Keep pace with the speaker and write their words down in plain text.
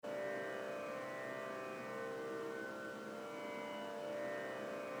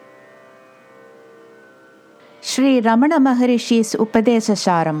Sri Ramana Maharishi's Upadesa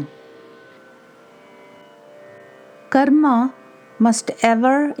Saram. Karma must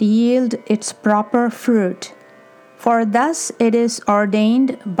ever yield its proper fruit, for thus it is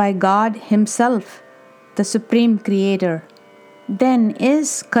ordained by God Himself, the Supreme Creator. Then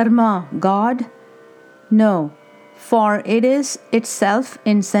is karma God? No, for it is itself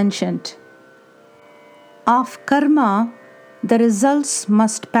insentient. Of karma, the results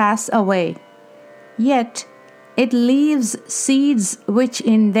must pass away, yet it leaves seeds which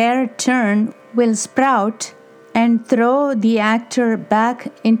in their turn will sprout and throw the actor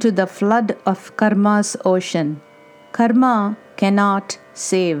back into the flood of karma's ocean. Karma cannot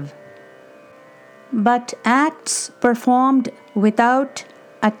save. But acts performed without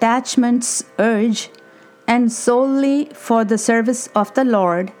attachment's urge and solely for the service of the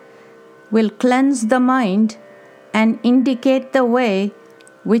Lord will cleanse the mind and indicate the way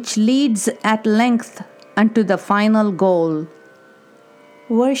which leads at length unto the final goal.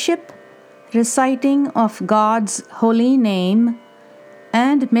 Worship, reciting of God's holy name,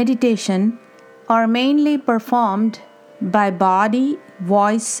 and meditation are mainly performed by body,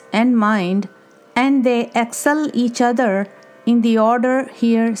 voice, and mind, and they excel each other in the order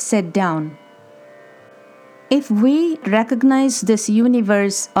here set down. If we recognize this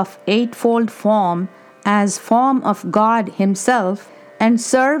universe of eightfold form as form of God Himself and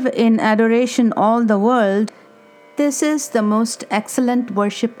serve in adoration all the world, this is the most excellent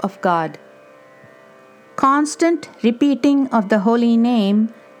worship of God. Constant repeating of the holy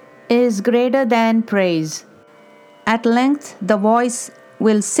name is greater than praise. At length the voice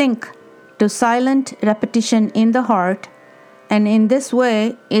will sink to silent repetition in the heart, and in this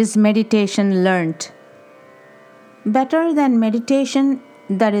way is meditation learnt. Better than meditation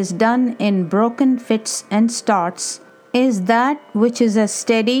that is done in broken fits and starts is that which is a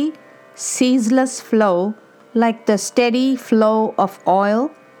steady, ceaseless flow, like the steady flow of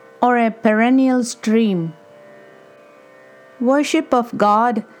oil or a perennial stream. Worship of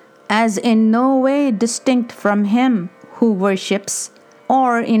God as in no way distinct from him who worships,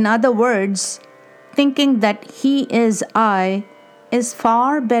 or in other words, thinking that he is I, is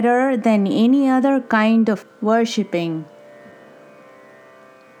far better than any other kind of worshipping.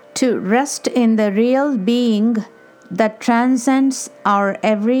 To rest in the real being that transcends our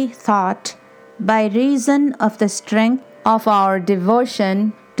every thought by reason of the strength of our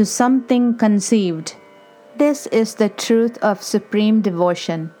devotion to something conceived. This is the truth of supreme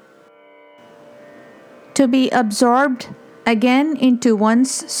devotion. To be absorbed again into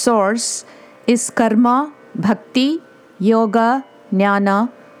one's source is karma, bhakti, yoga, jnana,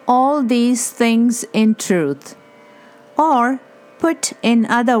 all these things in truth. Or, put in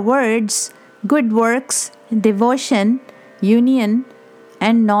other words, good works, devotion, union,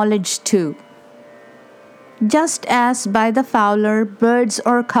 and knowledge too. Just as by the fowler birds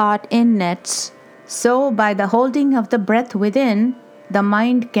are caught in nets, so by the holding of the breath within, the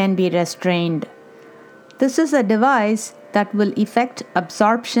mind can be restrained. This is a device that will effect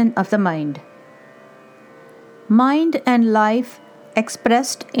absorption of the mind. Mind and life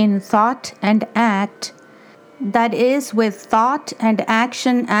expressed in thought and act, that is, with thought and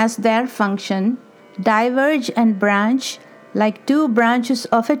action as their function, diverge and branch like two branches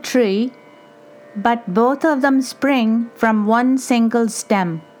of a tree, but both of them spring from one single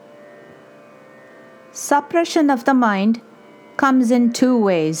stem. Suppression of the mind comes in two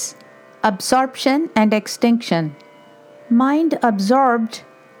ways: absorption and extinction. Mind absorbed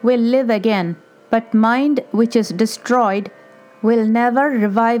will live again, but mind which is destroyed will never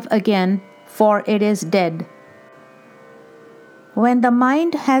revive again, for it is dead. When the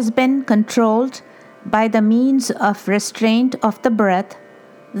mind has been controlled by the means of restraint of the breath,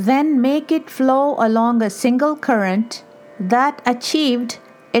 then make it flow along a single current. That achieved,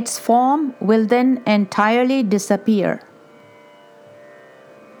 its form will then entirely disappear.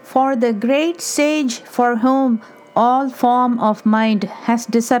 For the great sage for whom all form of mind has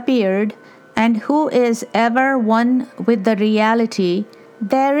disappeared, and who is ever one with the reality,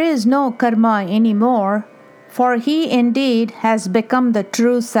 there is no karma any more, for he indeed has become the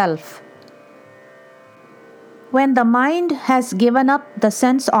true self. When the mind has given up the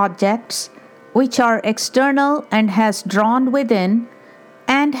sense objects, which are external, and has drawn within,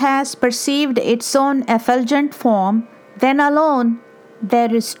 and has perceived its own effulgent form, then alone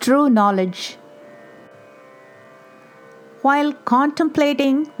there is true knowledge. While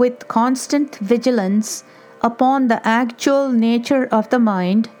contemplating with constant vigilance upon the actual nature of the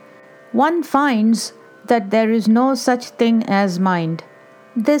mind, one finds that there is no such thing as mind.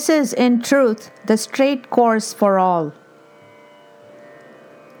 This is in truth the straight course for all.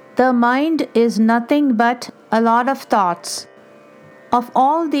 The mind is nothing but a lot of thoughts. Of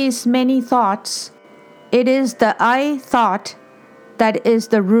all these many thoughts, it is the I thought that is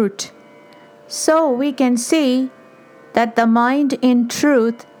the root. So we can see that the mind in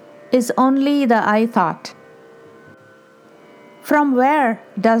truth is only the I thought. From where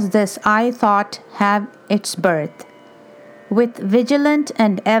does this I thought have its birth? With vigilant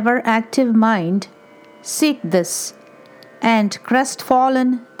and ever active mind, seek this, and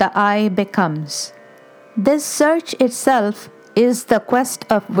crestfallen the I becomes. This search itself is the quest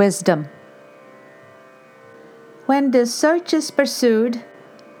of wisdom. When this search is pursued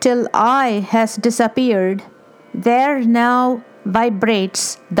till I has disappeared, there now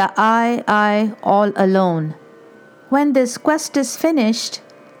vibrates the I all alone. When this quest is finished,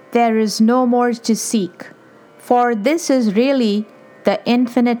 there is no more to seek, for this is really the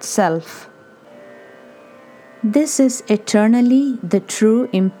infinite self. This is eternally the true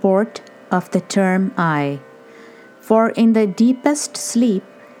import of the term I. For in the deepest sleep,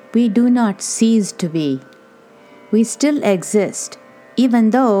 we do not cease to be. We still exist,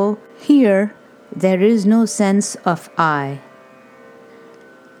 even though here there is no sense of I.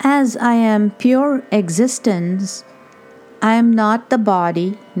 As I am pure existence, I am not the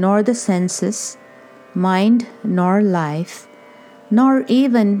body, nor the senses, mind, nor life, nor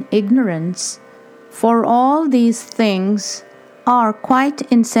even ignorance, for all these things are quite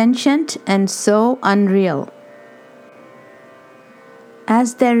insentient and so unreal.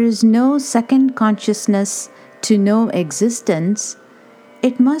 As there is no second consciousness to know existence,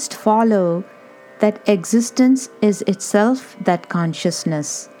 it must follow that existence is itself that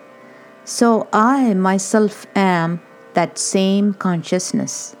consciousness. So I myself am that same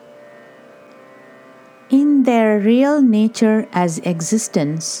consciousness. In their real nature as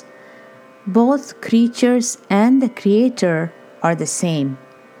existence, both creatures and the Creator are the same,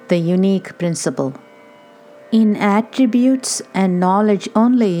 the unique principle. In attributes and knowledge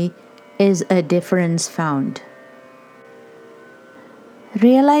only is a difference found.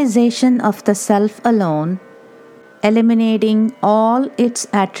 Realization of the self alone, eliminating all its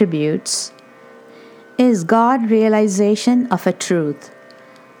attributes, is God realization of a truth,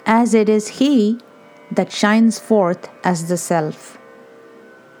 as it is He that shines forth as the self.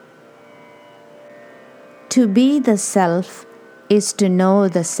 To be the self is to know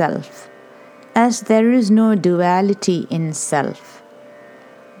the self, as there is no duality in self.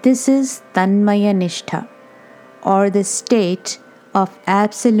 This is Tanmaya Nishtha, or the state of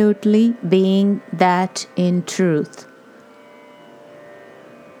absolutely being that in truth.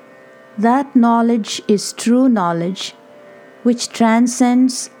 That knowledge is true knowledge, which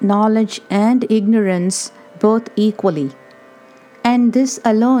transcends knowledge and ignorance both equally, and this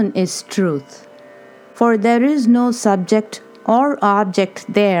alone is truth, for there is no subject or object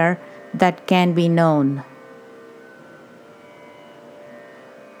there that can be known.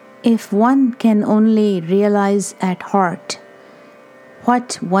 If one can only realize at heart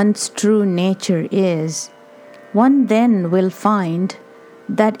what one's true nature is, one then will find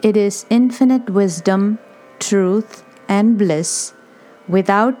that it is infinite wisdom, truth, and bliss,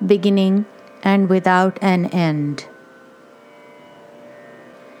 without beginning and without an end.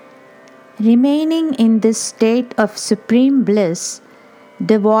 Remaining in this state of supreme bliss,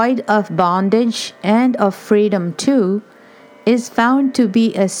 devoid of bondage and of freedom too, is found to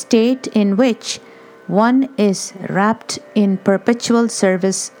be a state in which one is wrapped in perpetual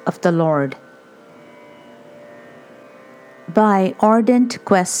service of the Lord. By ardent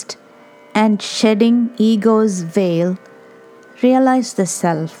quest and shedding ego's veil, realize the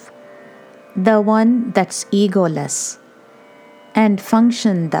self, the one that's egoless, and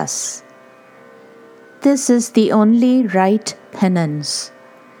function thus. This is the only right penance.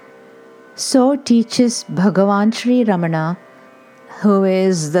 So teaches Bhagavan Sri Ramana, who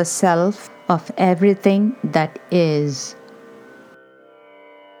is the self of everything that is.